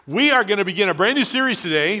We are going to begin a brand new series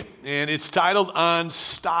today, and it's titled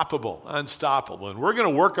Unstoppable. Unstoppable. And we're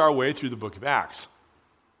going to work our way through the book of Acts.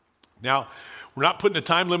 Now, we're not putting a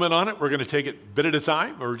time limit on it. We're going to take it a bit at a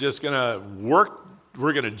time. We're just going to work.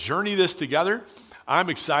 We're going to journey this together. I'm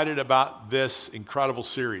excited about this incredible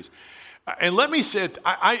series. And let me say,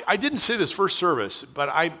 I didn't say this first service, but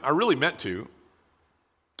I really meant to.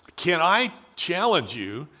 Can I challenge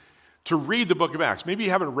you to read the book of Acts? Maybe you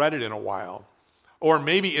haven't read it in a while. Or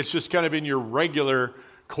maybe it's just kind of in your regular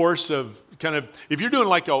course of if you're doing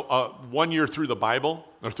like a 1 year through the Bible,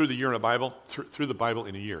 or through the year in the Bible, through the Bible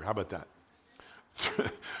in a year. How about that?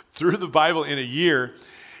 Through the Bible in a year,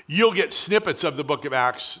 you'll get snippets of the book of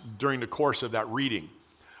Acts during the course of that reading.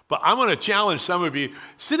 But I'm going to challenge some of you,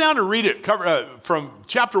 sit down and read it from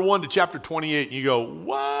chapter 1 to chapter 28, and you go,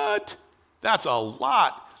 what? That's a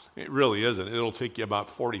lot. It really isn't. It'll take you about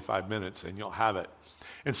 45 minutes, and you'll have it.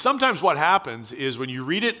 And sometimes what happens is when you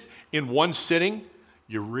read it in one sitting,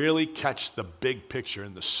 you really catch the big picture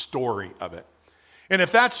and the story of it. And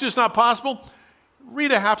if that's just not possible,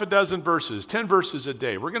 read a half a dozen verses, 10 verses a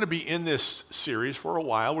day. We're going to be in this series for a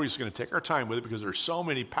while. We're just going to take our time with it because there's so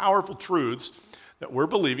many powerful truths that we're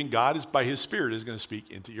believing God is, by His Spirit, is going to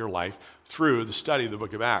speak into your life through the study of the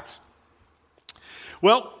book of Acts.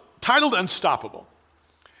 Well, titled Unstoppable.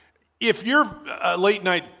 If you're a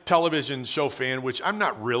late-night television show fan, which I'm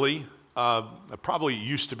not really, I probably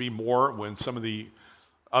used to be more when some of the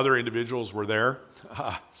other individuals were there.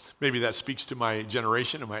 Maybe that speaks to my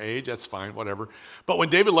generation and my age. That's fine, whatever. But when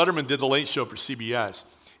David Letterman did the Late Show for CBS,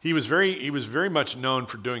 he was very much known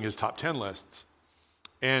for doing his top 10 lists.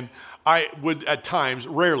 And I would, at times,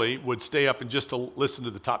 rarely, would stay up and just to listen to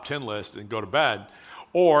the top 10 list and go to bed.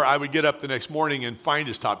 Or I would get up the next morning and find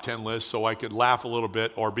his top 10 list so I could laugh a little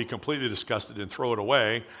bit or be completely disgusted and throw it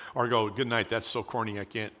away or go, good night, that's so corny I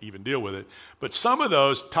can't even deal with it. But some of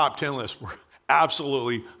those top 10 lists were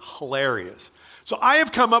absolutely hilarious. So I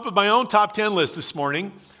have come up with my own top 10 list this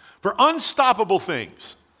morning for unstoppable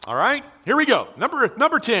things. All right, here we go.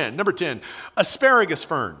 Number 10, asparagus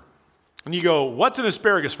fern. And you go, what's an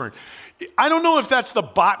asparagus fern? I don't know if that's the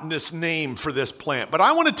botanist name for this plant, but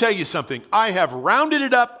I want to tell you something. I have rounded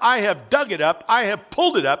it up. I have dug it up. I have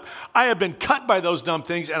pulled it up. I have been cut by those dumb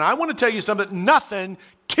things. And I want to tell you something. Nothing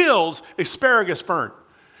kills asparagus fern.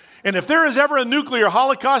 And if there is ever a nuclear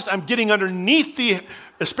holocaust, I'm getting underneath the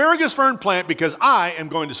asparagus fern plant because I am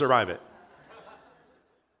going to survive it.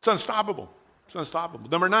 It's unstoppable. It's unstoppable.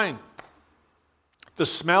 Number 9, the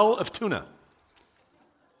smell of tuna.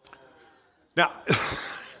 Now,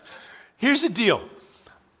 here's the deal.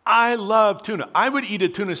 I love tuna. I would eat a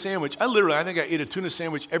tuna sandwich. I think I ate a tuna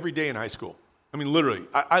sandwich every day in high school. I mean, literally.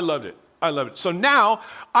 I loved it. I love it. So now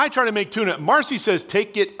I try to make tuna. Marcy says,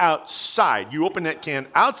 take it outside. You open that can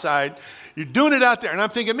outside. You're doing it out there. And I'm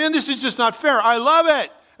thinking, man, this is just not fair. I love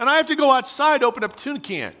it. And I have to go outside to open up a tuna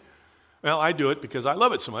can. Well, I do it because I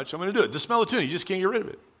love it so much. I'm going to do it. The smell of tuna, you just can't get rid of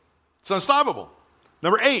it. It's unstoppable.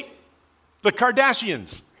 Number 8, the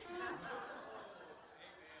Kardashians.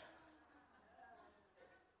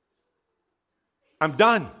 I'm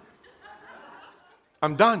done.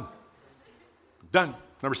 Done.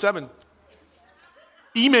 Number 7,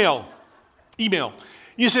 email.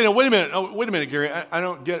 You say, no, wait a minute, Gary. I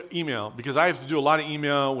don't get email because I have to do a lot of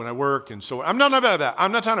email when I work and so on. I'm not about that.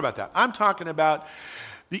 I'm not talking about that. I'm talking about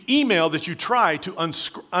the email that you try to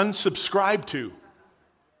unsubscribe to.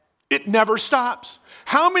 It never stops.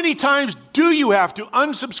 How many times do you have to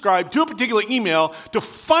unsubscribe to a particular email to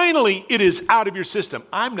finally it is out of your system?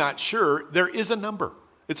 I'm not sure. There is a number.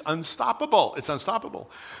 It's unstoppable. It's unstoppable.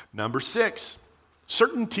 Number 6,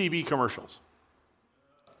 certain TV commercials.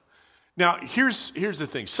 Now, here's the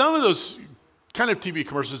thing. Some of those kind of TV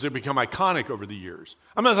commercials have become iconic over the years.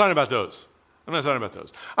 I'm not talking about those.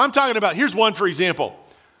 I'm talking about, here's one, for example,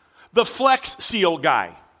 the Flex Seal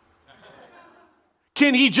guy.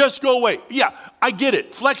 Can he just go away? Yeah, I get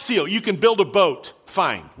it. Flex Seal, you can build a boat.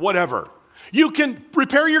 Fine, whatever. You can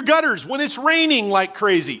repair your gutters when it's raining like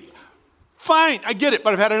crazy. Fine, I get it,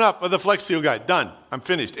 but I've had enough of the Flex Seal guy. Done. I'm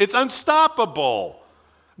finished. It's unstoppable.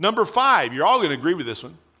 Number 5, you're all going to agree with this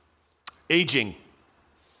one. Aging.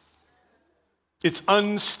 It's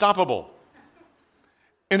unstoppable.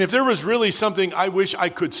 And if there was really something I wish I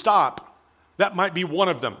could stop, that might be one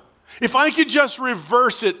of them. If I could just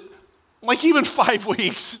reverse it, like even 5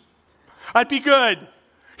 weeks, I'd be good.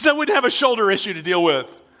 Because I wouldn't have a shoulder issue to deal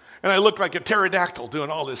with. And I look like a pterodactyl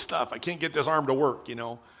doing all this stuff. I can't get this arm to work, you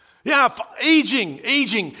know. Yeah, aging.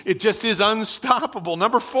 It just is unstoppable.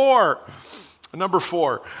 Number four,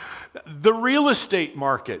 the real estate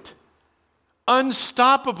market.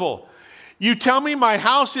 Unstoppable. You tell me my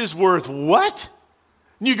house is worth what?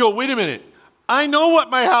 And you go, wait a minute, I know what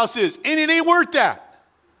my house is, and it ain't worth that.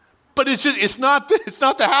 But it's not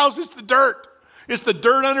the house, it's the dirt. It's the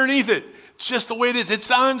dirt underneath it. It's just the way it is.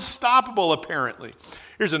 It's unstoppable, apparently.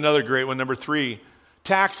 Here's another great one, number 3,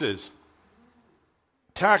 taxes.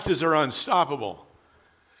 Taxes are unstoppable.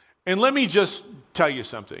 And let me just tell you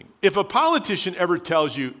something. If a politician ever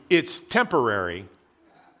tells you it's temporary,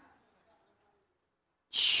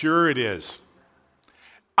 sure it is.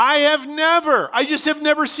 I just have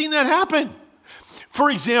never seen that happen. For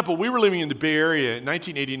example, we were living in the Bay Area in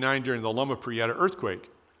 1989 during the Loma Prieta earthquake.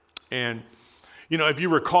 And, if you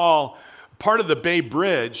recall, part of the Bay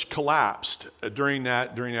Bridge collapsed during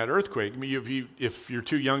that earthquake. I mean, if you're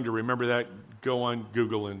too young to remember that, go on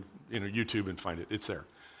Google and YouTube and find it. It's there.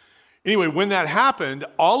 Anyway, when that happened,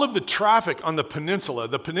 all of the traffic on the peninsula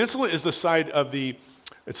is the side of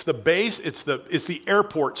it's the base, it's the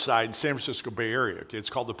airport side in San Francisco Bay Area. Okay? It's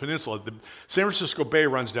called the peninsula. The San Francisco Bay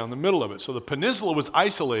runs down the middle of it. So the peninsula was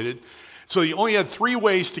isolated. So you only had 3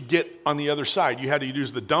 ways to get on the other side. You had to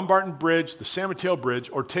use the Dumbarton Bridge, the San Mateo Bridge,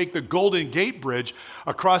 or take the Golden Gate Bridge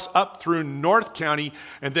across up through North County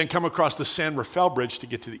and then come across the San Rafael Bridge to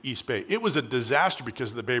get to the East Bay. It was a disaster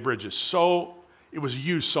because the Bay Bridge it was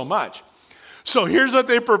used so much. So here's what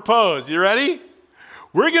they proposed. You ready?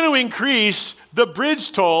 We're going to increase the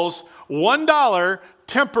bridge tolls $1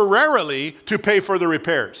 temporarily to pay for the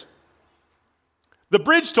repairs. The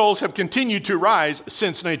bridge tolls have continued to rise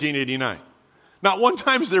since 1989. Not one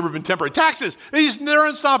time has there ever been temporary. Taxes, they're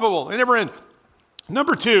unstoppable. They never end.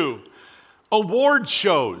 Number 2, award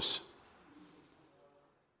shows.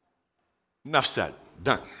 Enough said.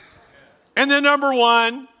 Done. And then number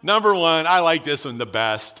one, I like this one the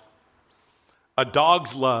best. A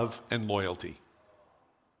dog's love and loyalty.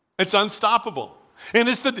 It's unstoppable. And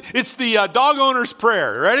it's the dog owner's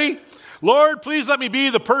prayer. Ready? Lord, please let me be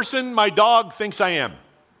the person my dog thinks I am.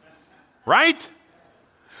 Right?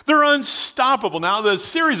 They're unstoppable. Now, the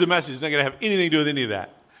series of messages is not going to have anything to do with any of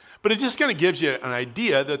that. But it just kind of gives you an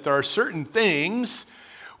idea that there are certain things,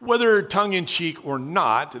 whether tongue-in-cheek or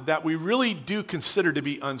not, that we really do consider to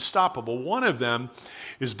be unstoppable. One of them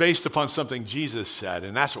is based upon something Jesus said,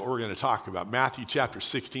 and that's what we're going to talk about. Matthew chapter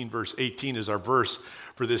 16, verse 18 is our verse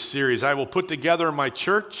for this series. I will put together in my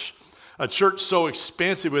church a church so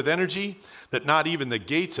expansive with energy that not even the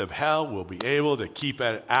gates of hell will be able to keep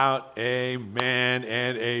it out. Amen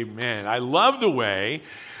and amen. I love the way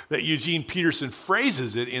that Eugene Peterson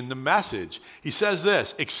phrases it in the Message. He says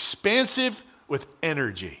this, expansive with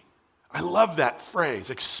energy. I love that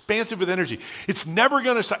phrase, expansive with energy. It's never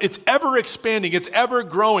going to stop. It's ever expanding. It's ever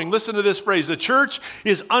growing. Listen to this phrase. The church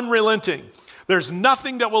is unrelenting. There's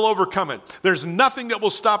nothing that will overcome it. There's nothing that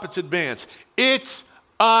will stop its advance. It's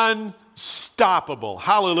unstoppable.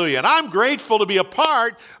 Hallelujah. And I'm grateful to be a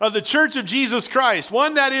part of the Church of Jesus Christ,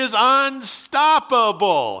 one that is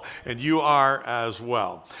unstoppable. And you are as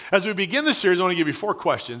well. As we begin this series, I want to give you 4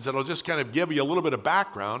 questions that'll just kind of give you a little bit of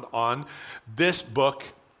background on this book,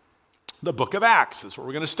 the book of Acts. That's what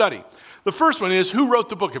we're going to study. The first one is, who wrote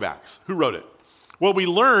the book of Acts? Who wrote it? Well, we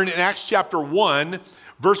learn in Acts chapter 1,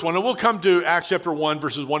 verse 1, and we'll come to Acts chapter 1,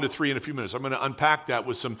 verses 1 to 3 in a few minutes. I'm going to unpack that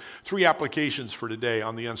with some 3 applications for today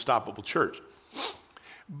on the unstoppable church.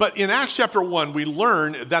 But in Acts chapter 1, we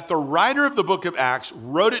learn that the writer of the book of Acts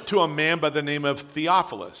wrote it to a man by the name of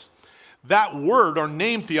Theophilus. That word or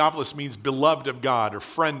name Theophilus means beloved of God or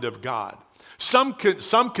friend of God. Some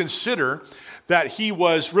consider that he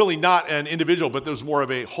was really not an individual, but there was more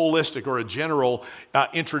of a holistic or a general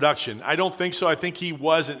introduction. I don't think so. I think he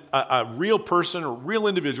was a real person, a real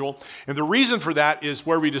individual. And the reason for that is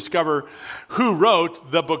where we discover who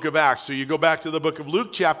wrote the book of Acts. So you go back to the book of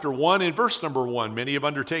Luke chapter 1 and verse number 1. Many have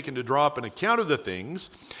undertaken to draw up an account of the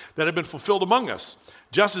things that have been fulfilled among us,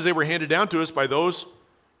 just as they were handed down to us by those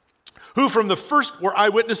who from the first were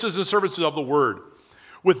eyewitnesses and servants of the word.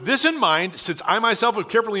 With this in mind, since I myself have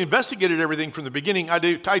carefully investigated everything from the beginning, I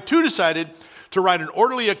too decided to write an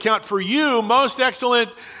orderly account for you, most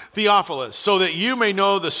excellent Theophilus, so that you may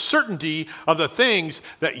know the certainty of the things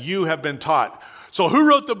that you have been taught. So who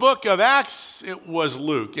wrote the book of Acts? It was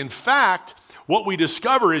Luke. In fact, what we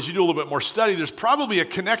discover as you do a little bit more study, there's probably a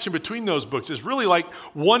connection between those books. It's really like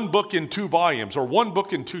one book in 2 volumes or one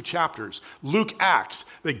book in 2 chapters. Luke, Acts,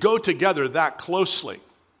 they go together that closely.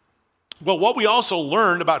 Well, what we also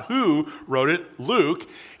learned about who wrote it, Luke,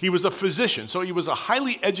 he was a physician, so he was a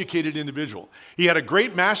highly educated individual. He had a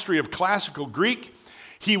great mastery of classical Greek.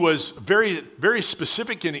 He was very, very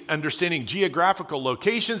specific in understanding geographical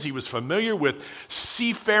locations. He was familiar with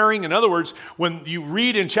seafaring. In other words, when you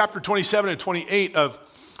read in chapter 27 and 28 of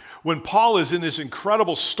when Paul is in this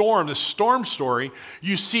incredible storm, this storm story,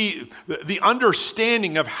 you see the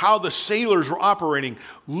understanding of how the sailors were operating.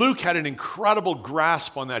 Luke had an incredible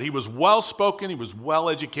grasp on that. He was well-spoken, he was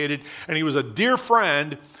well-educated, and he was a dear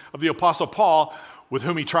friend of the Apostle Paul with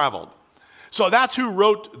whom he traveled. So that's who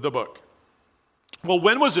wrote the book. Well,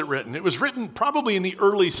 when was it written? It was written probably in the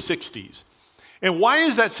early 60s. And why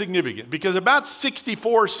is that significant? Because about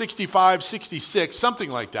 64, 65, 66,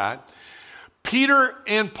 something like that, Peter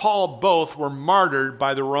and Paul both were martyred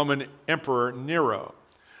by the Roman Emperor Nero.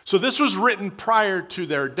 So this was written prior to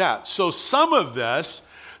their death. So some of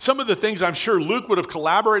the things I'm sure Luke would have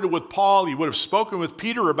collaborated with Paul, he would have spoken with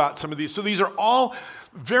Peter about some of these. So these are all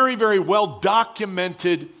very, very well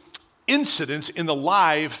documented incidents in the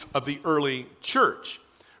life of the early church.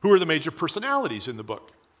 Who are the major personalities in the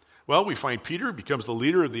book? Well, we find Peter becomes the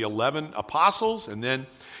leader of the 11 apostles, and then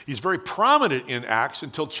he's very prominent in Acts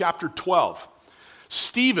until chapter 12.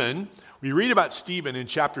 Stephen, we read about Stephen in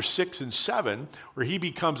chapter 6 and 7, where he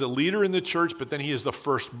becomes a leader in the church, but then he is the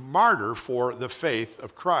first martyr for the faith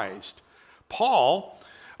of Christ. Paul,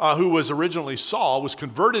 who was originally Saul, was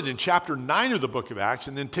converted in chapter 9 of the book of Acts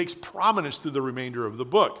and then takes prominence through the remainder of the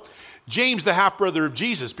book. James, the half-brother of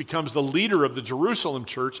Jesus, becomes the leader of the Jerusalem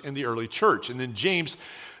church and the early church. And then James,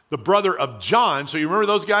 the brother of John. So you remember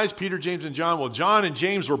those guys, Peter, James, and John? Well, John and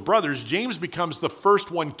James were brothers. James becomes the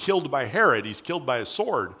first one killed by Herod. He's killed by a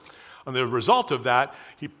sword. And the result of that,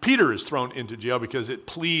 Peter is thrown into jail because it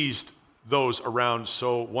pleased those around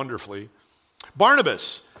so wonderfully.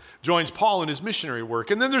 Barnabas joins Paul in his missionary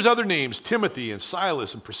work. And then there's other names, Timothy and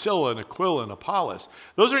Silas and Priscilla and Aquila and Apollos.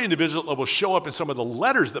 Those are individuals that will show up in some of the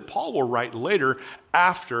letters that Paul will write later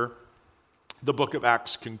after the book of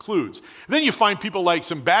Acts concludes. And then you find people like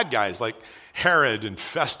some bad guys like Herod and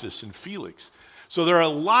Festus and Felix. So there are a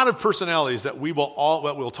lot of personalities that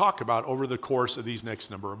we'll talk about over the course of these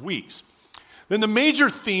next number of weeks. Then the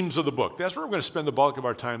major themes of the book. That's where we're going to spend the bulk of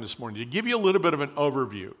our time this morning, to give you a little bit of an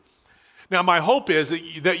overview. Now, my hope is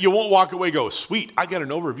that you won't walk away and go, sweet, I got an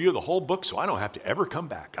overview of the whole book, so I don't have to ever come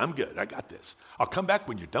back. I'm good. I got this. I'll come back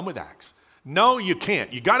when you're done with Acts. No, you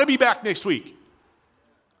can't. You got to be back next week.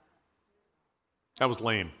 That was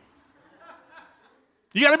lame.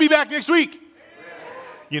 You got to be back next week.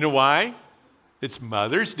 You know why? It's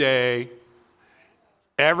Mother's Day.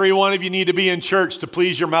 Every one of you need to be in church to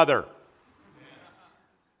please your mother.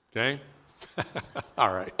 Okay?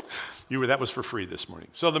 All right. That was for free this morning.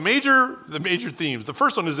 So the major themes. The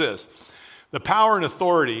first one is this: the power and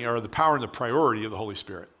authority, or the power and the priority of the Holy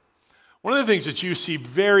Spirit. One of the things that you see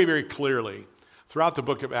very, very clearly throughout the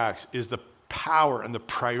book of Acts is the power and the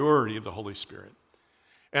priority of the Holy Spirit.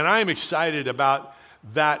 And I am excited about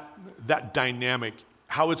that dynamic,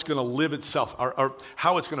 how it's going to live itself, or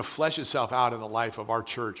how it's going to flesh itself out in the life of our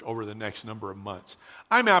church over the next number of months.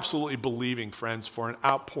 I'm absolutely believing, friends, for an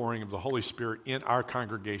outpouring of the Holy Spirit in our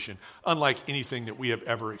congregation, unlike anything that we have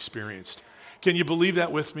ever experienced. Can you believe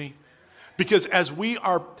that with me? Because as we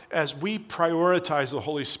prioritize the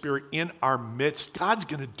Holy Spirit in our midst, God's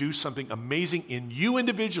going to do something amazing in you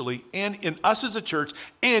individually, and in us as a church,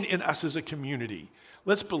 and in us as a community.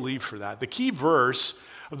 Let's believe for that. The key verse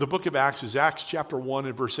of the book of Acts is Acts chapter 1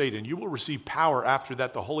 and verse 8. And you will receive power after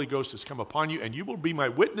that the Holy Ghost has come upon you, and you will be my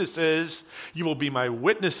witnesses. You will be my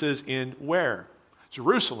witnesses in where?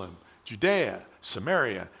 Jerusalem, Judea,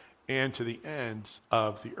 Samaria, and to the ends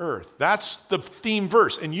of the earth. That's the theme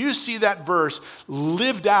verse. And you see that verse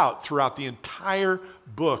lived out throughout the entire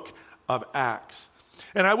book of Acts.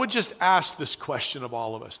 And I would just ask this question of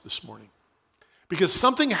all of us this morning. Because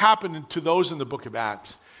something happened to those in the book of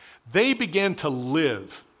Acts. They began to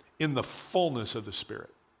live in the fullness of the Spirit.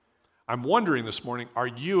 I'm wondering this morning, are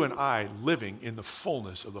you and I living in the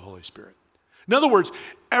fullness of the Holy Spirit? In other words,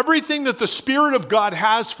 everything that the Spirit of God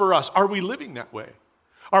has for us, are we living that way?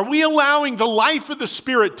 Are we allowing the life of the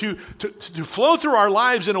Spirit to flow through our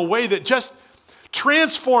lives in a way that just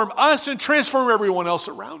transform us and transform everyone else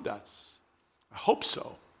around us? I hope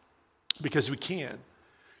so, because we can.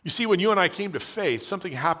 You see, when you and I came to faith,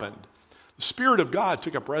 something happened. The Spirit of God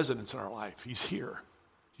took up residence in our life. He's here.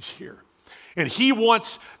 He's here. And He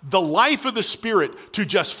wants the life of the Spirit to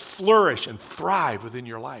just flourish and thrive within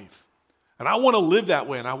your life. And I want to live that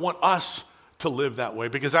way, and I want us to live that way,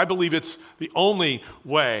 because I believe it's the only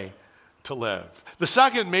way to live. The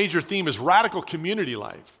second major theme is radical community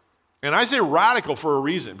life. And I say radical for a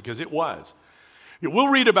reason, because it was. We'll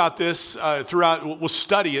read about this throughout. We'll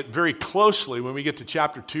study it very closely when we get to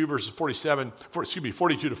chapter 2, verses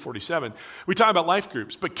 42 to 47. We talk about life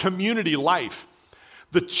groups, but community life,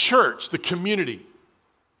 the church, the community.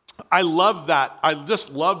 I love that. I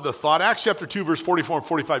just love the thought. Acts chapter 2, verse 44 and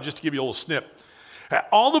 45, just to give you a little snip.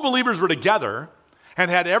 All the believers were together and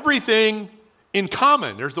had everything in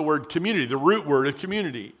common. There's the word community, the root word of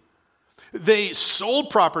community. They sold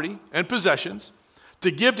property and possessions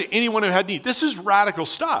to give to anyone who had need. This is radical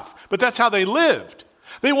stuff, but that's how they lived.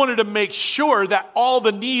 They wanted to make sure that all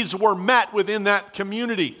the needs were met within that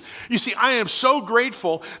community. You see, I am so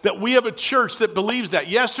grateful that we have a church that believes that.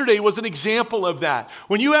 Yesterday was an example of that.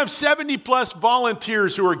 When you have 70 plus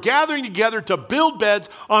volunteers who are gathering together to build beds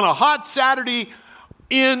on a hot Saturday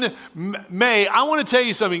in May, I want to tell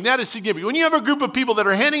you something. That is significant. When you have a group of people that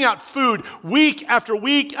are handing out food week after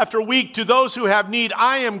week after week to those who have need,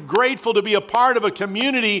 I am grateful to be a part of a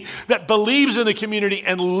community that believes in the community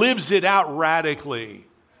and lives it out radically.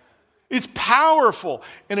 It's powerful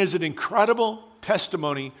and is an incredible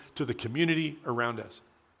testimony to the community around us.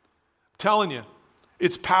 I'm telling you,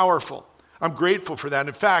 it's powerful. I'm grateful for that.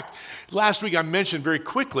 In fact, last week I mentioned very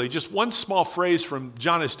quickly just one small phrase from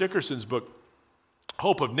John S. Dickerson's book,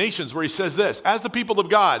 Hope of Nations, where he says this: as the people of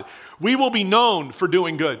God, we will be known for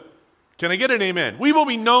doing good. Can I get an amen? We will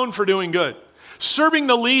be known for doing good, serving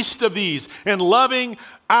the least of these and loving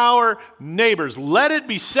our neighbors. Let it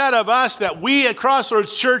be said of us that we at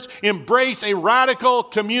Crossroads Church embrace a radical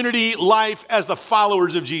community life as the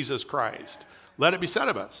followers of Jesus Christ. Let it be said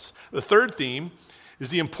of us. The third theme is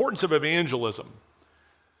the importance of evangelism.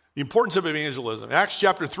 The importance of evangelism. Acts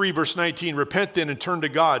chapter 3, verse 19, repent then and turn to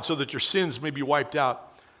God so that your sins may be wiped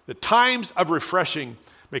out, that times of refreshing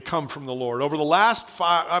may come from the Lord. Over the last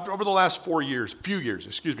few years,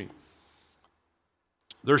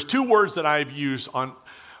 there's two words that I've used on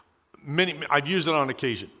it on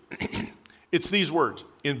occasion. It's these words: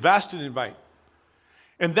 invest and invite.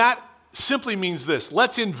 And that simply means this: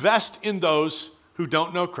 let's invest in those who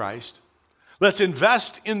don't know Christ. Let's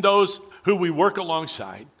invest in those who we work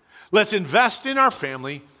alongside. Let's invest in our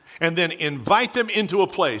family and then invite them into a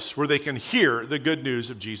place where they can hear the good news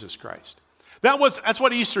of Jesus Christ. That's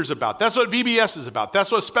what Easter's about. That's what VBS is about.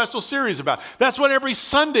 That's what Special Series is about. That's what every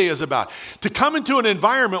Sunday is about. To come into an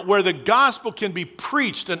environment where the gospel can be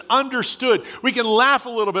preached and understood. We can laugh a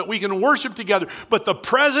little bit. We can worship together. But the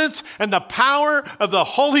presence and the power of the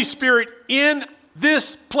Holy Spirit in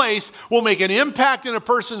this place will make an impact in a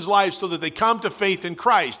person's life so that they come to faith in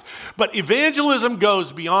Christ. But evangelism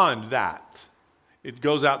goes beyond that. It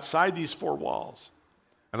goes outside these four walls.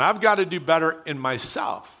 And I've got to do better in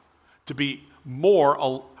myself to be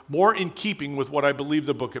more in keeping with what I believe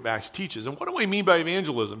the book of Acts teaches. And what do I mean by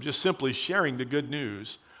evangelism? Just simply sharing the good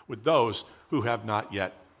news with those who have not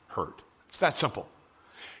yet heard. It's that simple.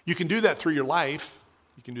 You can do that through your life.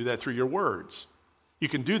 You can do that through your words. You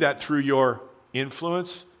can do that through your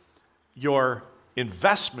influence, your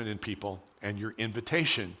investment in people, and your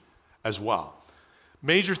invitation as well.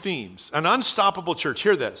 Major themes. An unstoppable church.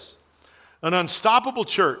 Hear this. An unstoppable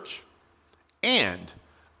church and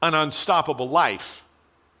an unstoppable life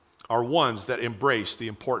are ones that embrace the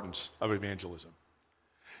importance of evangelism.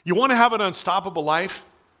 You want to have an unstoppable life?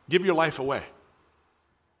 Give your life away.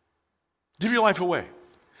 Give your life away.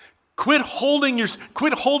 Quit holding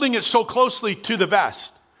it so closely to the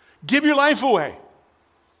vest. Give your life away.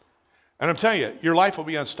 And I'm telling you, your life will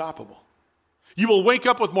be unstoppable. You will wake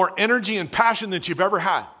up with more energy and passion than you've ever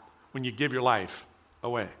had when you give your life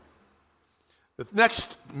away. The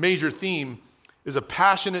next major theme is a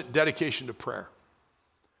passionate dedication to prayer.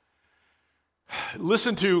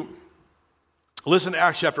 Listen to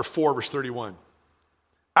Acts chapter 4, verse 31.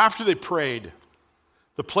 After they prayed,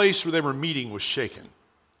 the place where they were meeting was shaken,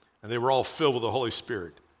 and they were all filled with the Holy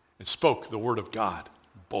Spirit and spoke the word of God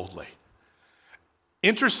boldly.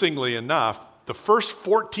 Interestingly enough, the first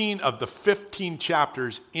 14 of the 15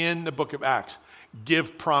 chapters in the book of Acts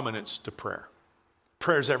give prominence to prayer.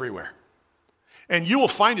 Prayer's everywhere. And you will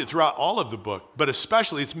find it throughout all of the book, but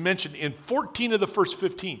especially it's mentioned in 14 of the first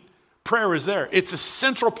 15. Prayer is there. It's a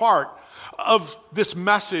central part of this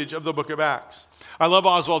message of the book of Acts. I love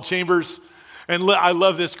Oswald Chambers, and I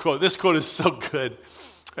love this quote. This quote is so good.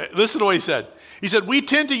 Listen to what he said. He said, "We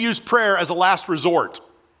tend to use prayer as a last resort.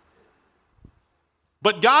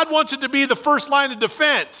 But God wants it to be the first line of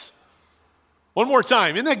defense." One more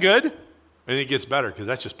time. Isn't that good? And it gets better because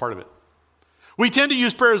that's just part of it. We tend to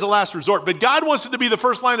use prayer as a last resort, but God wants it to be the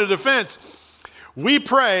first line of defense. We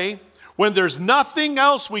pray when there's nothing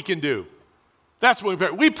else we can do. That's when we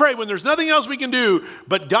pray. We pray when there's nothing else we can do,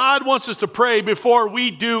 but God wants us to pray before we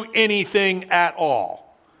do anything at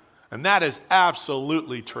all. And that is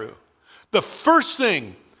absolutely true. The first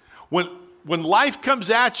thing, when life comes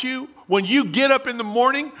at you, when you get up in the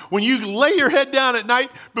morning, when you lay your head down at night,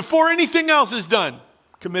 before anything else is done,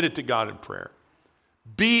 commit it to God in prayer.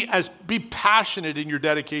 Be passionate in your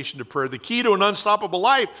dedication to prayer. The key to an unstoppable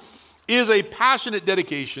life is a passionate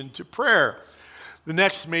dedication to prayer. The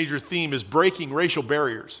next major theme is breaking racial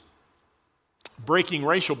barriers. Breaking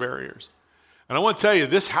racial barriers. And I want to tell you,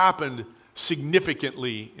 this happened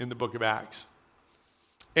significantly in the book of Acts.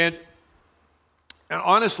 And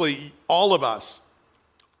honestly, all of us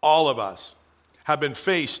have been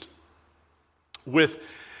faced with,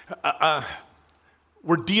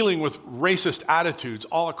 we're dealing with racist attitudes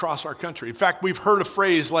all across our country. In fact, we've heard a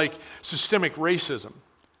phrase like systemic racism.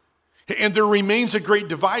 And there remains a great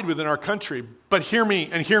divide within our country. But hear me,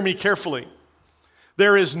 and hear me carefully.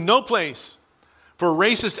 There is no place for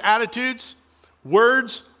racist attitudes,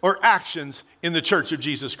 words, or actions in the Church of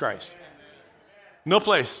Jesus Christ. No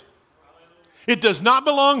place. It does not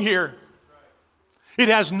belong here. It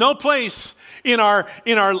has no place in our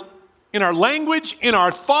language, in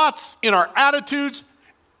our thoughts, in our attitudes.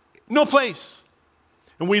 No place.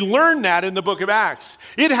 And we learn that in the book of Acts.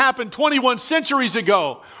 It happened 21 centuries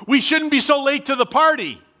ago. We shouldn't be so late to the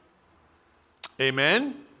party.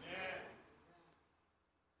 Amen?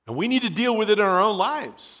 And we need to deal with it in our own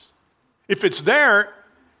lives. If it's there,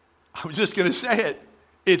 I'm just going to say it.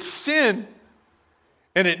 It's sin,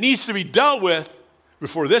 and it needs to be dealt with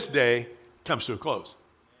before this day comes to a close.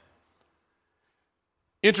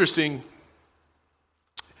 Interesting.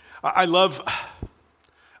 I love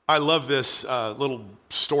this little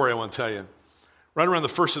story I want to tell you. Right around the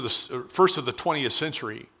first of the 20th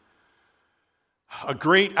century, a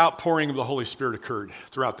great outpouring of the Holy Spirit occurred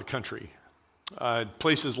throughout the country.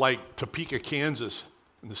 Places like Topeka, Kansas,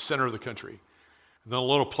 in the center of the country. And then a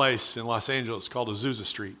little place in Los Angeles called Azusa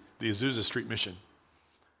Street, the Azusa Street Mission.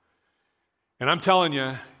 And I'm telling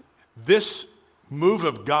you, this move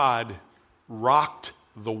of God rocked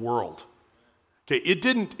the world. Okay, it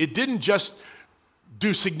didn't just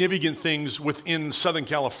do significant things within Southern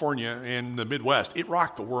California and the Midwest. It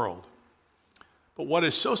rocked the world. But what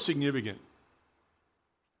is so significant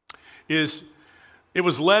is it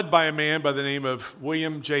was led by a man by the name of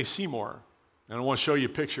William J. Seymour. And I want to show you a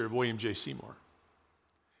picture of William J. Seymour.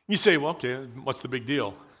 You say, well, okay, what's the big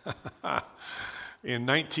deal? In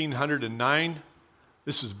 1909,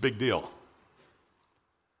 this was a big deal.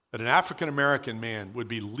 That an African-American man would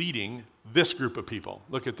be leading this group of people.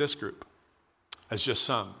 Look at this group. As just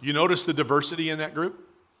some. You notice the diversity in that group?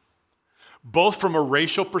 Both from a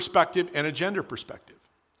racial perspective and a gender perspective.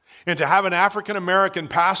 And to have an African-American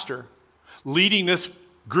pastor leading this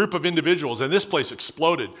group of individuals, and this place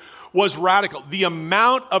exploded, was radical. The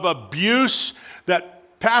amount of abuse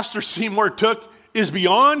that Pastor Seymour took is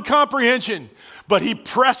beyond comprehension, but he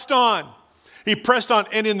pressed on. He pressed on,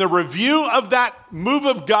 and in the review of that move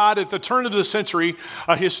of God at the turn of the century,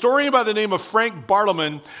 a historian by the name of Frank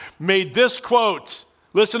Bartleman made this quote.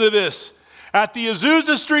 Listen to this. At the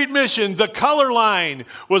Azusa Street Mission, the color line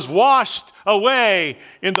was washed away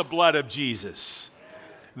in the blood of Jesus.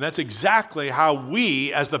 And that's exactly how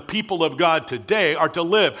we, as the people of God today, are to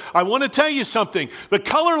live. I want to tell you something. The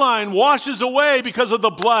color line washes away because of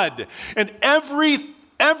the blood. And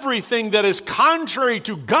everything that is contrary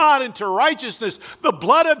to God and to righteousness, the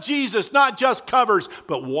blood of Jesus not just covers,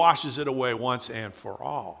 but washes it away once and for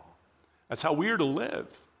all. That's how we are to live.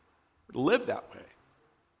 We're to live that way.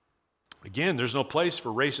 Again, there's no place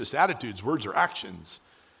for racist attitudes, words, or actions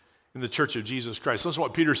in the Church of Jesus Christ. Listen to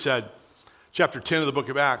what Peter said, chapter 10 of the book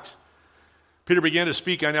of Acts. Peter began to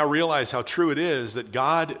speak, I now realize how true it is that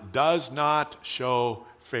God does not show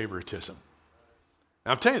favoritism.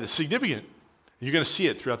 Now I'm telling you, this is significant. You're going to see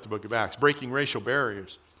it throughout the book of Acts, breaking racial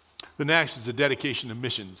barriers. The next is the dedication of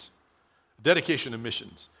missions. Dedication of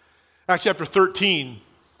missions. Acts chapter 13,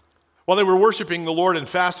 while they were worshiping the Lord and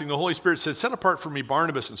fasting, the Holy Spirit said, set apart for me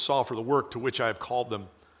Barnabas and Saul for the work to which I have called them.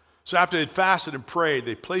 So after they had fasted and prayed,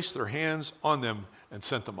 they placed their hands on them and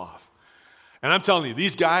sent them off. And I'm telling you,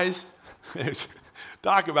 these guys,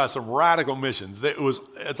 talk about some radical missions.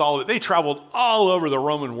 They traveled all over the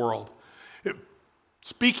Roman world.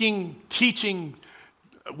 Speaking, teaching,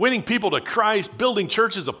 winning people to Christ, building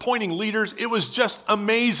churches, appointing leaders. It was just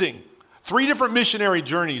amazing. 3 different missionary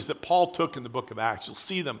journeys that Paul took in the book of Acts. You'll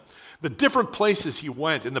see them. The different places he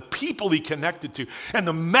went and the people he connected to and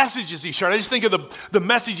the messages he shared. I just think of the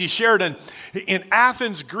message he shared in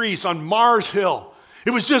Athens, Greece on Mars Hill. It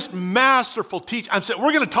was just masterful teaching. I'm saying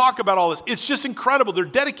we're going to talk about all this. It's just incredible, their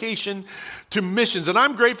dedication to missions. And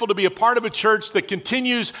I'm grateful to be a part of a church that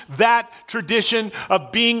continues that tradition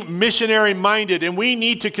of being missionary-minded. And we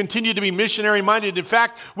need to continue to be missionary-minded. In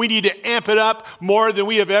fact, we need to amp it up more than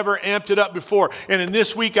we have ever amped it up before. And in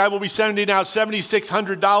this week, I will be sending out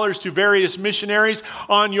 $7,600 to various missionaries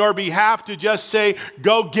on your behalf to just say,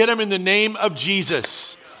 go get them in the name of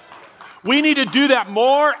Jesus. We need to do that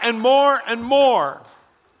more and more and more.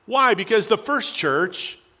 Why? Because the first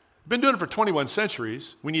church, been doing it for 21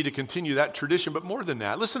 centuries. We need to continue that tradition, but more than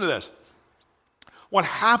that, listen to this. What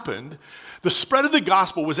happened, the spread of the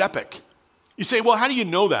gospel was epic. You say, well, how do you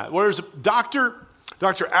know that? Well, there's Dr.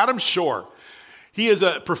 Adam Shore. He is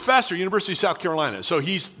a professor at University of South Carolina. So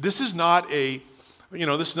this is not a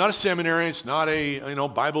seminary. It's not a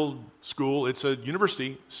Bible school. It's a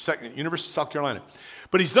University of South Carolina.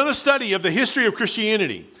 But he's done a study of the history of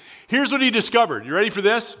Christianity. Here's what he discovered. You ready for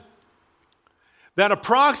this? That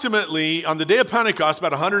approximately on the day of Pentecost,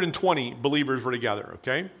 about 120 believers were together,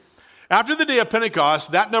 okay? After the day of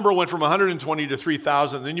Pentecost, that number went from 120 to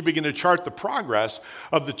 3,000. Then you begin to chart the progress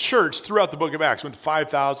of the church throughout the book of Acts. It went to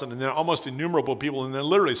 5,000 and then almost innumerable people and then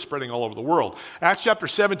literally spreading all over the world. Acts chapter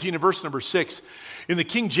 17 and verse number 6. In the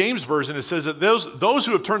King James Version, it says that those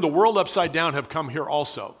who have turned the world upside down have come here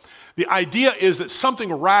also. The idea is that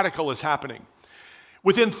something radical is happening.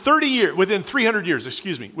 Within 300 years.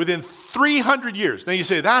 Now you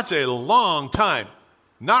say, that's a long time.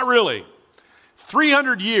 Not really.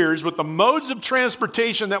 300 years with the modes of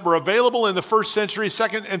transportation that were available in the first century,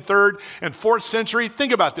 second and third and fourth century.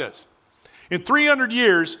 Think about this. In 300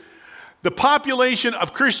 years, the population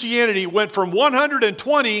of Christianity went from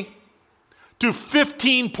 120 to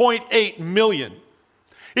 15.8 million.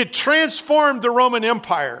 It transformed the Roman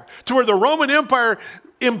Empire to where the Roman Empire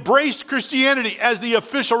embraced Christianity as the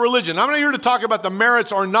official religion. I'm not here to talk about the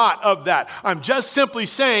merits or not of that. I'm just simply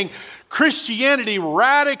saying Christianity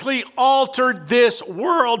radically altered this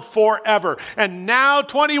world forever. And now,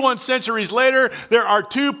 21 centuries later, there are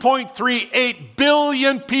 2.38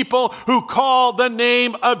 billion people who call the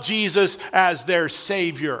name of Jesus as their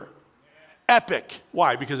Savior. Epic.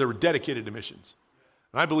 Why? Because they were dedicated to missions.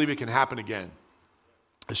 And I believe it can happen again.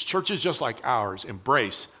 As churches just like ours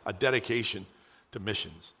embrace a dedication to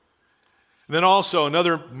missions. And then also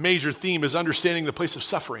another major theme is understanding the place of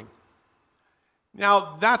suffering.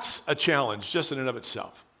 Now, that's a challenge just in and of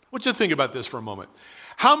itself. I want you to think about this for a moment.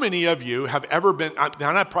 How many of you have ever been,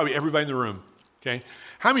 now not probably everybody in the room, okay?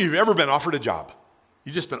 How many of you have ever been offered a job?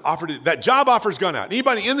 You've just been offered, that job offer's gone out.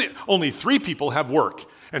 Only 3 people have work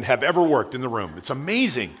and have ever worked in the room. It's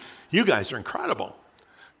amazing. You guys are incredible.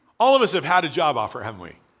 All of us have had a job offer, haven't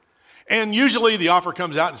we? And usually the offer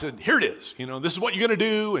comes out and said, here it is. This is what you're going to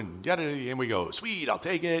do. And we go, sweet, I'll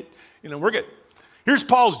take it. We're good. Here's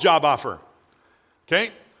Paul's job offer.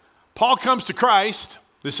 Okay? Paul comes to Christ.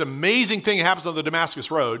 This amazing thing happens on the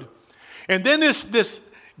Damascus Road. And then this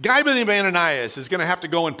guy by the name of Ananias is going to have to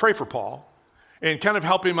go and pray for Paul and kind of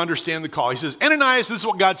help him understand the call. He says, Ananias, this is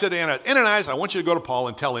what God said to Ananias. Ananias, I want you to go to Paul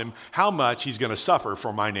and tell him how much he's going to suffer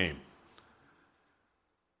for my name.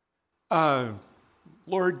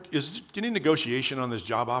 Lord, is any negotiation on this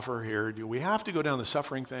job offer here? Do we have to go down the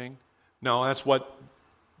suffering thing? No,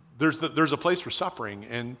 there's a place for suffering,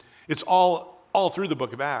 and it's all through the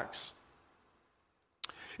book of Acts.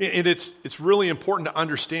 And it's really important to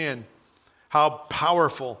understand how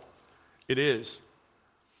powerful it is.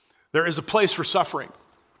 There is a place for suffering.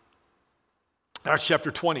 Acts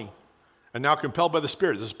chapter 20, and now compelled by the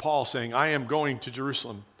Spirit. This is Paul saying, I am going to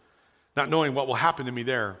Jerusalem, not knowing what will happen to me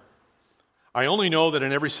there. I only know that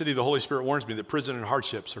in every city the Holy Spirit warns me that prison and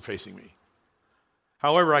hardships are facing me.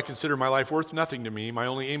 However, I consider my life worth nothing to me. My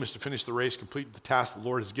only aim is to finish the race, complete the task the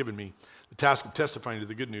Lord has given me, the task of testifying to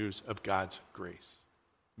the good news of God's grace.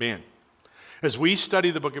 Man, as we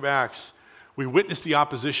study the book of Acts, we witness the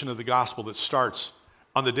opposition of the gospel that starts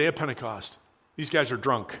on the day of Pentecost. These guys are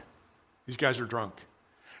drunk.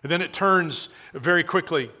 And then it turns very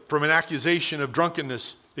quickly from an accusation of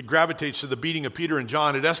drunkenness. It gravitates to the beating of Peter and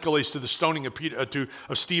John. It escalates to the stoning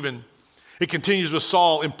of Stephen. It continues with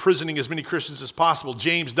Saul imprisoning as many Christians as possible,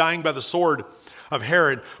 James dying by the sword of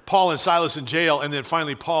Herod, Paul and Silas in jail, and then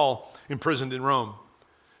finally Paul imprisoned in Rome.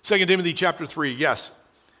 2 Timothy chapter 3, yes,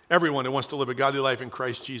 everyone who wants to live a godly life in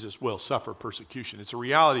Christ Jesus will suffer persecution. It's a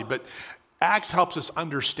reality, but Acts helps us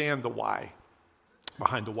understand the why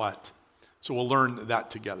behind the what. So we'll learn that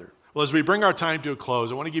together. Well, as we bring our time to a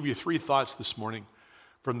close, I want to give you 3 thoughts this morning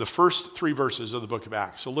from the first 3 verses of the book of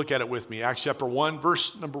Acts. So look at it with me. Acts chapter 1,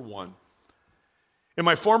 verse number 1. In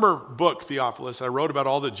my former book, Theophilus, I wrote about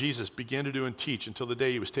all that Jesus began to do and teach until the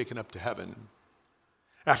day he was taken up to heaven,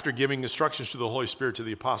 after giving instructions to the Holy Spirit to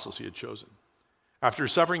the apostles he had chosen. After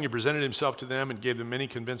his suffering, he presented himself to them and gave them many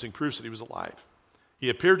convincing proofs that he was alive. He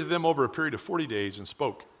appeared to them over a period of 40 days and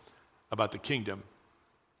spoke about the kingdom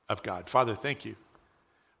of God. Father, thank you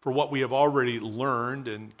for what we have already learned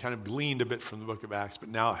and kind of gleaned a bit from the book of Acts, but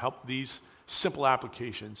now help these simple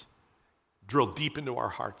applications drill deep into our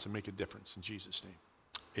hearts and make a difference in Jesus' name.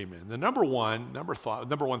 Amen. The number one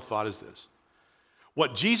thought is this.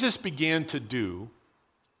 What Jesus began to do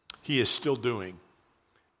he is still doing,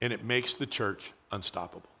 and it makes the church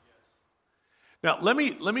unstoppable. Now, let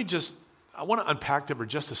me I want to unpack that for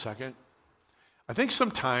just a second. I think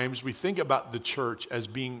sometimes we think about the church as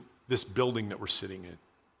being this building that we're sitting in,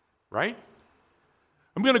 right?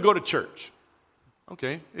 I'm going to go to church.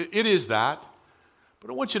 Okay, it is that. But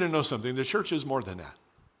I want you to know something. The church is more than that.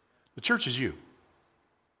 The church is you.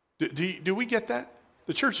 Do we get that?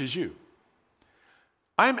 The church is you.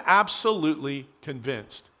 I'm absolutely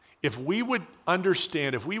convinced if we would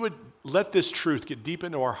understand, if we would let this truth get deep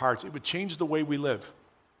into our hearts, it would change the way we live.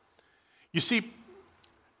 You see,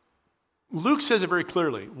 Luke says it very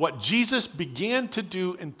clearly. What Jesus began to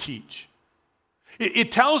do and teach.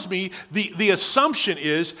 It tells me the assumption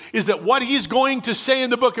is that what he's going to say in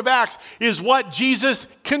the book of Acts is what Jesus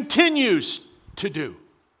continues to do.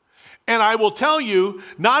 And I will tell you,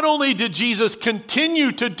 not only did Jesus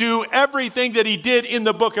continue to do everything that he did in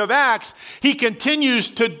the book of Acts, he continues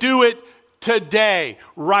to do it today,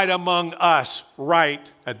 right among us, right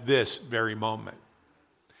at this very moment.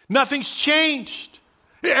 Nothing's changed.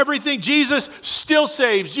 Everything, Jesus still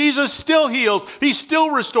saves, Jesus still heals, he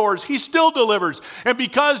still restores, he still delivers. And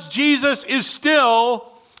because Jesus is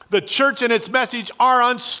still, the church and its message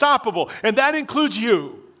are unstoppable. And that includes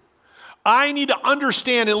you. I need to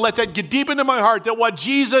understand and let that get deep into my heart that what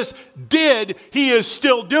Jesus did, he is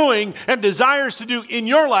still doing and desires to do in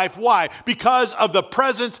your life. Why? Because of the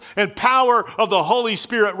presence and power of the Holy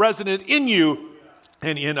Spirit resident in you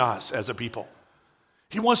and in us as a people.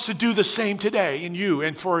 He wants to do the same today in you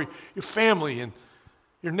and for your family and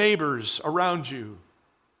your neighbors around you.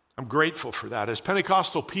 I'm grateful for that. As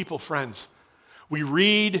Pentecostal people, friends, we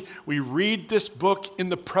read this book in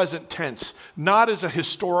the present tense, not as a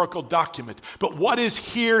historical document, but what is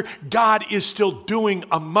here, God is still doing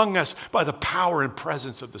among us by the power and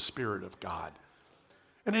presence of the Spirit of God.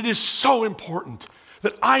 And it is so important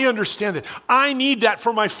that I understand that. I need that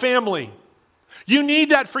for my family. You need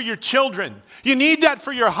that for your children. You need that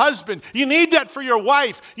for your husband. You need that for your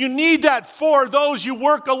wife. You need that for those you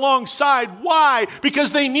work alongside. Why?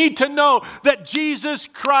 Because they need to know that Jesus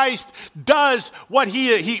Christ does what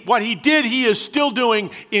he did, he is still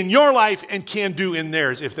doing in your life and can do in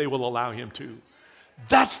theirs if they will allow him to.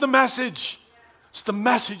 That's the message. It's the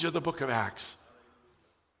message of the book of Acts.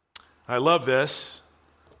 I love this.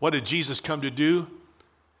 What did Jesus come to do?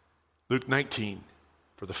 Luke 19.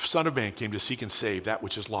 For the Son of Man came to seek and save that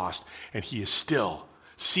which is lost, and he is still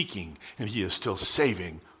seeking and he is still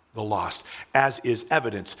saving the lost, as is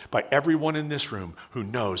evidenced by everyone in this room who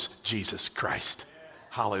knows Jesus Christ.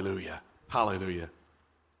 Hallelujah. Hallelujah.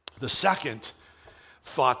 The second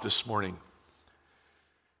thought this morning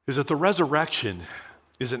is that the resurrection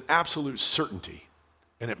is an absolute certainty,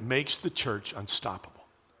 and it makes the church unstoppable.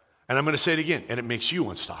 And I'm going to say it again, and it makes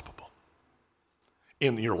you unstoppable.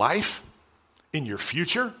 In your life, in your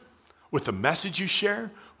future, with the message you share,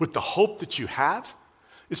 with the hope that you have,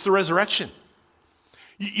 it's the resurrection.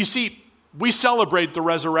 You see, we celebrate the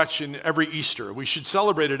resurrection every Easter. We should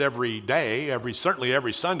celebrate it every day, certainly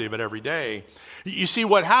every Sunday, but every day. You see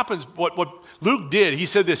what happens, what Luke did, he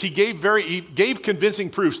said this, he gave convincing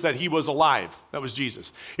proofs that he was alive. That was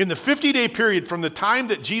Jesus. In the 50-day period from the time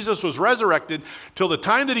that Jesus was resurrected till the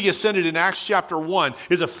time that he ascended in Acts chapter 1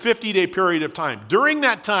 is a 50-day period of time. During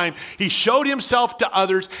that time, he showed himself to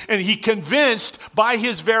others and he convinced by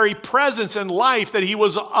his very presence and life that he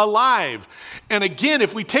was alive. And again,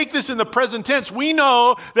 if we take this in the present tense, we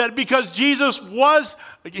know that because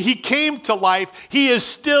he came to life, he is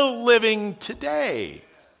still living today.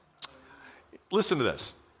 Listen to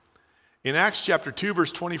this. In Acts chapter 2,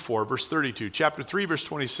 verse 24, verse 32, chapter 3, verse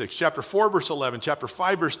 26, chapter 4, verse 11, chapter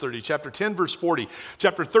 5, verse 30, chapter 10, verse 40,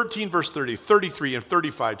 chapter 13, verse 30, 33, and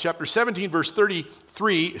 35, chapter 17, verse 3,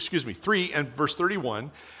 and verse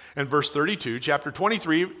 31, and verse 32, chapter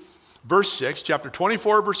 23, verse 6, chapter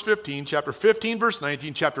 24, verse 15, chapter 15, verse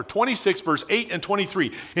 19, chapter 26, verse 8 and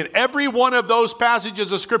 23. In every one of those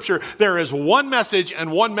passages of Scripture, there is one message and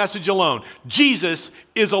one message alone. Jesus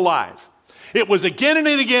is alive. It was again and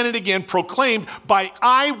again and again proclaimed by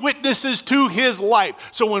eyewitnesses to his life.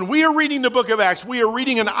 So when we are reading the book of Acts, we are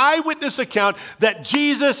reading an eyewitness account that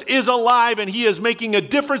Jesus is alive and he is making a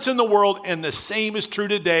difference in the world. And the same is true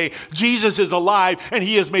today. Jesus is alive and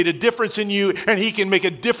he has made a difference in you and he can make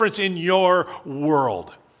a difference in your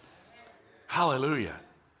world. Hallelujah.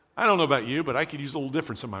 I don't know about you, but I could use a little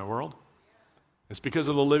difference in my world. It's because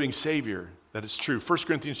of the living Savior that it's true. 1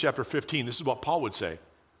 Corinthians chapter 15, this is what Paul would say.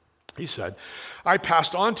 He said, I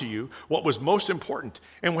passed on to you what was most important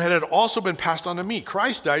and what had also been passed on to me.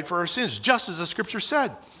 Christ died for our sins, just as the scripture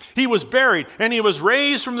said. He was buried and he was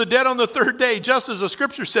raised from the dead on the third day, just as the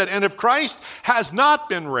scripture said. And if Christ has not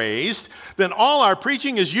been raised, then all our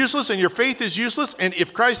preaching is useless and your faith is useless. And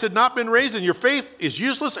if Christ had not been raised, then your faith is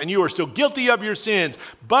useless and you are still guilty of your sins.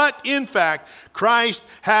 But in fact, Christ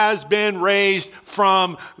has been raised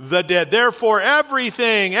from the dead. Therefore,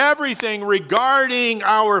 everything regarding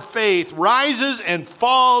our faith rises and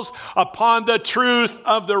falls upon the truth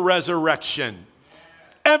of the resurrection.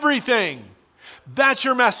 Everything. That's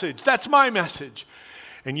your message. That's my message.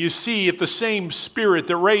 And you see, if the same Spirit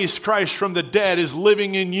that raised Christ from the dead is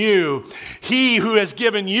living in you, he who has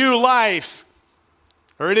given you life,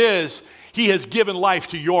 or it is, he has given life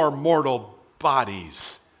to your mortal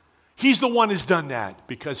bodies. He's the one who's done that.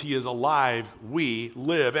 Because he is alive, we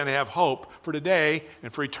live and have hope for today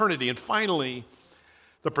and for eternity. And finally,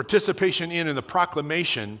 the participation in and the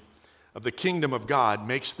proclamation of the kingdom of God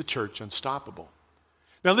makes the church unstoppable.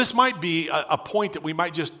 Now, this might be a point that we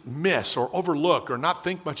might just miss or overlook or not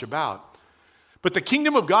think much about. But the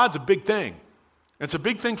kingdom of God's a big thing. It's a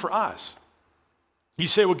big thing for us. You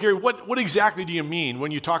say, well, Gary, what exactly do you mean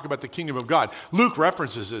when you talk about the kingdom of God? Luke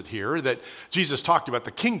references it here that Jesus talked about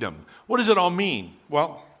the kingdom. What does it all mean?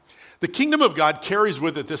 Well, the kingdom of God carries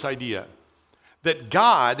with it this idea that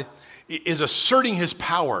God is asserting his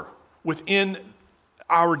power within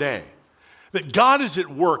our day. That God is at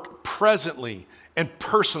work presently and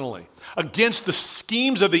personally against the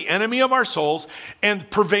schemes of the enemy of our souls and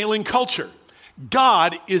prevailing culture.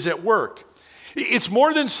 God is at work. It's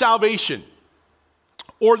more than salvation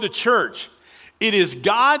or the church. It is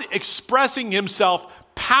God expressing himself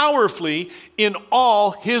powerfully in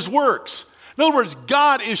all his works. In other words,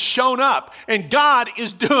 God is shown up and God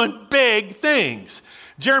is doing big things.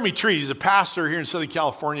 Jeremy Tree, he's a pastor here in Southern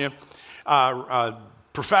California,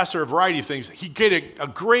 professor, a variety of things. He gave a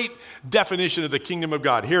great definition of the kingdom of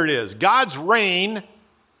God. Here it is. God's reign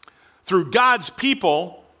through God's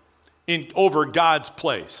people over God's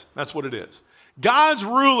place. That's what it is. God's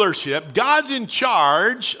rulership, God's in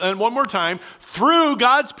charge, and one more time, through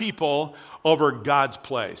God's people over God's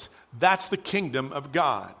place. That's the kingdom of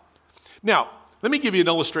God. Now, let me give you an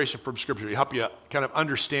illustration from Scripture to help you kind of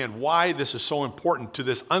understand why this is so important to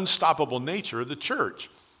this unstoppable nature of the church.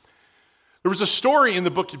 There was a story in the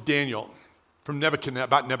book of Daniel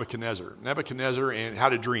about Nebuchadnezzar. Nebuchadnezzar and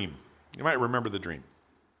had a dream. You might remember the dream.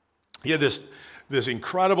 He had this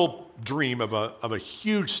incredible dream of a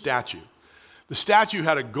huge statue. The statue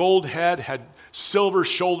had a gold head, had silver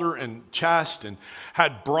shoulder and chest, and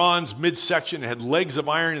had bronze midsection, and had legs of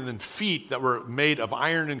iron, and then feet that were made of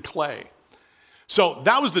iron and clay. So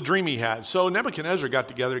that was the dream he had. So Nebuchadnezzar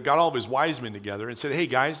got all of his wise men together and said, hey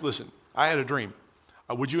guys, listen, I had a dream.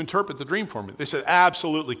 Would you interpret the dream for me? They said,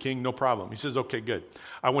 absolutely, king, no problem. He says, okay, good.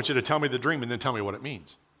 I want you to tell me the dream and then tell me what it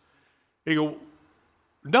means. He go,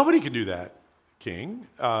 nobody can do that, king.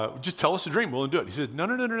 Just tell us the dream, we'll do it. He said,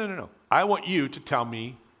 no. I want you to tell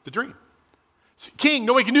me the dream. Said, king,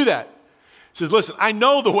 nobody can do that. He says, listen, I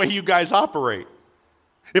know the way you guys operate.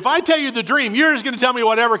 If I tell you the dream, you're just going to tell me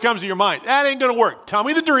whatever comes to your mind. That ain't going to work. Tell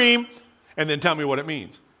me the dream and then tell me what it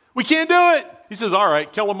means. We can't do it. He says, all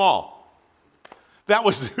right, kill them all. That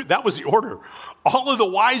was the order. All of the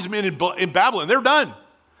wise men in Babylon, they're done.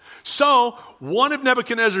 So one of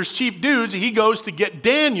Nebuchadnezzar's chief dudes, he goes to get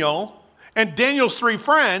Daniel and Daniel's three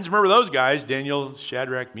friends. Remember those guys, Daniel,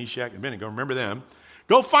 Shadrach, Meshach, and Abednego. Remember them.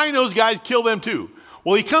 Go find those guys, kill them too.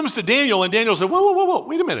 Well, he comes to Daniel, and Daniel said, whoa,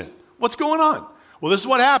 wait a minute. What's going on? Well, this is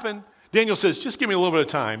what happened. Daniel says, just give me a little bit of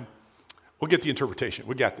time. We'll get the interpretation.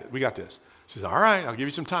 We got this. He says, all right, I'll give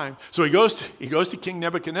you some time. So he goes to King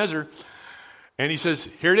Nebuchadnezzar, and he says,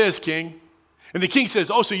 here it is, king. And the king says,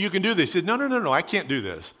 oh, so you can do this. He said, no, I can't do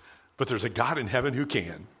this. But there's a God in heaven who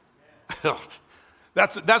can.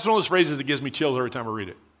 That's one of those phrases that gives me chills every time I read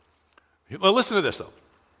it. Well, listen to this, though.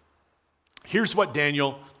 Here's what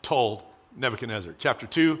Daniel told Nebuchadnezzar. Chapter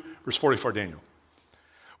 2, verse 44, Daniel.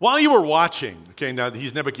 While you were watching, okay, now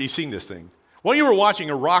he's seen this thing. While you were watching,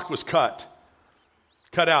 a rock was cut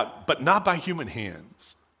out, but not by human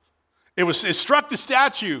hands. It struck the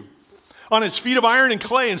statue on its feet of iron and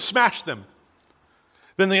clay and smashed them.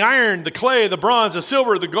 Then the iron, the clay, the bronze, the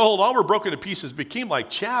silver, the gold, all were broken to pieces, became like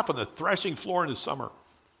chaff on the threshing floor in the summer.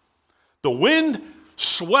 The wind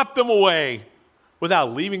swept them away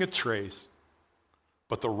without leaving a trace.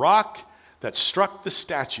 But the rock that struck the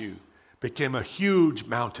statue became a huge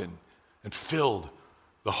mountain and filled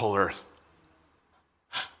the whole earth.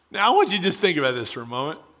 Now, I want you to just think about this for a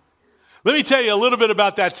moment. Let me tell you a little bit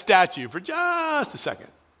about that statue for just a second.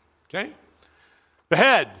 Okay? The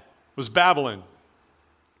head, was Babylon.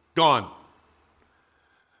 Gone.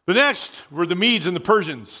 The next were the Medes and the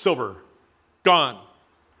Persians, silver. Gone.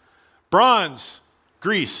 Bronze,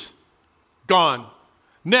 Greece. Gone.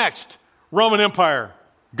 Next, Roman Empire.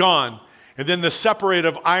 Gone. And then the separate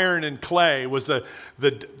of iron and clay was the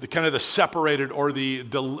kind of the separated or the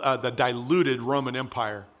diluted Roman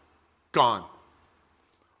Empire. Gone.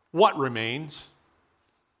 What remains?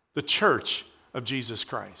 The church of Jesus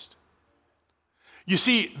Christ. You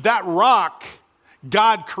see, that rock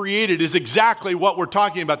God created is exactly what we're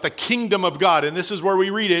talking about, the kingdom of God. And this is where we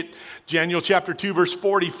read it, Daniel chapter 2, verse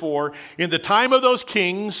 44. In the time of those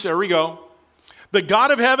kings, there we go, the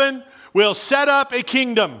God of heaven will set up a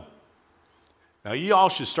kingdom. Now, you all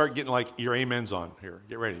should start getting like your amens on here.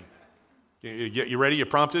 Get ready. You ready? You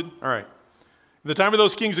prompted? All right. In the time of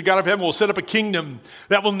those kings, the God of heaven will set up a kingdom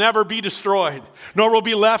that will never be destroyed, nor will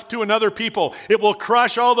be left to another people. It will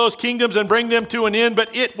crush all those kingdoms and bring them to an end,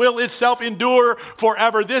 but it will itself endure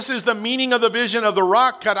forever. This is the meaning of the vision of the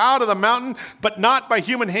rock cut out of the mountain, but not by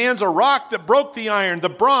human hands, a rock that broke the iron, the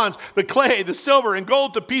bronze, the clay, the silver, and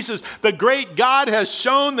gold to pieces. The great God has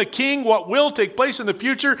shown the king what will take place in the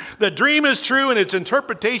future. The dream is true and its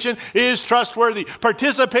interpretation is trustworthy.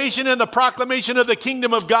 Participation in the proclamation of the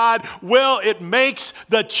kingdom of God makes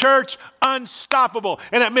the church unstoppable.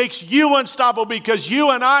 And it makes you unstoppable because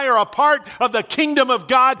you and I are a part of the kingdom of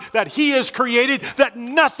God that He has created that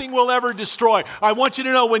nothing will ever destroy. I want you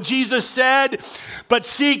to know when Jesus said, but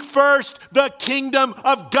seek first the kingdom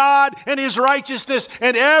of God and His righteousness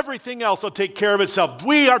and everything else will take care of itself.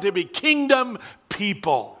 We are to be kingdom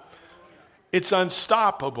people. It's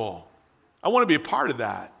unstoppable. I want to be a part of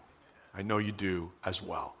that. I know you do as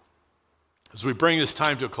well. As we bring this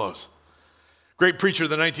time to a close, great preacher of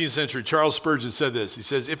the 19th century, Charles Spurgeon, said this. He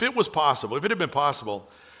says, if it had been possible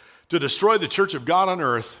to destroy the church of God on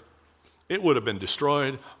earth, it would have been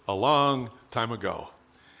destroyed a long time ago.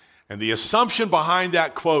 And the assumption behind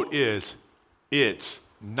that quote is, it's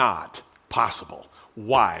not possible.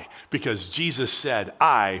 Why? Because Jesus said,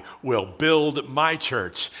 I will build my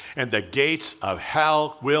church, and the gates of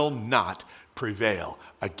hell will not prevail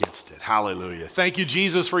against it. Hallelujah. Thank you,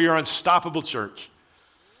 Jesus, for your unstoppable church.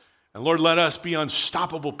 And Lord, let us be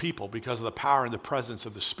unstoppable people because of the power and the presence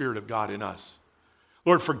of the Spirit of God in us.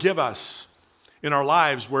 Lord, forgive us in our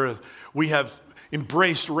lives where we have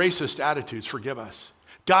embraced racist attitudes. Forgive us.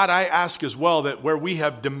 God, I ask as well that where we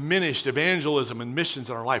have diminished evangelism and missions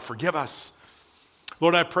in our life, forgive us.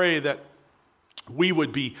 Lord, I pray that we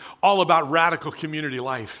would be all about radical community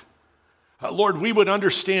life. Lord, we would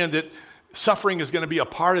understand that suffering is going to be a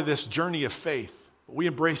part of this journey of faith. But we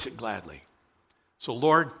embrace it gladly. So,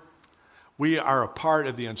 Lord, we are a part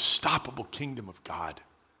of the unstoppable kingdom of God.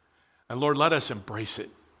 And Lord, let us embrace it.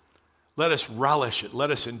 Let us relish it. Let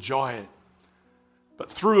us enjoy it. But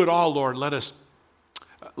through it all, Lord, let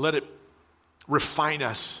it refine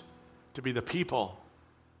us to be the people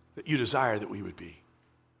that you desire that we would be.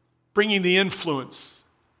 Bringing the influence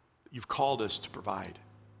that you've called us to provide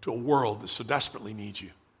to a world that so desperately needs you.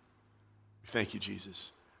 We thank you,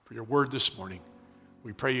 Jesus, for your word this morning.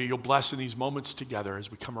 We pray you'll bless in these moments together as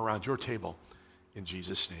we come around your table. In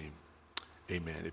Jesus' name, amen.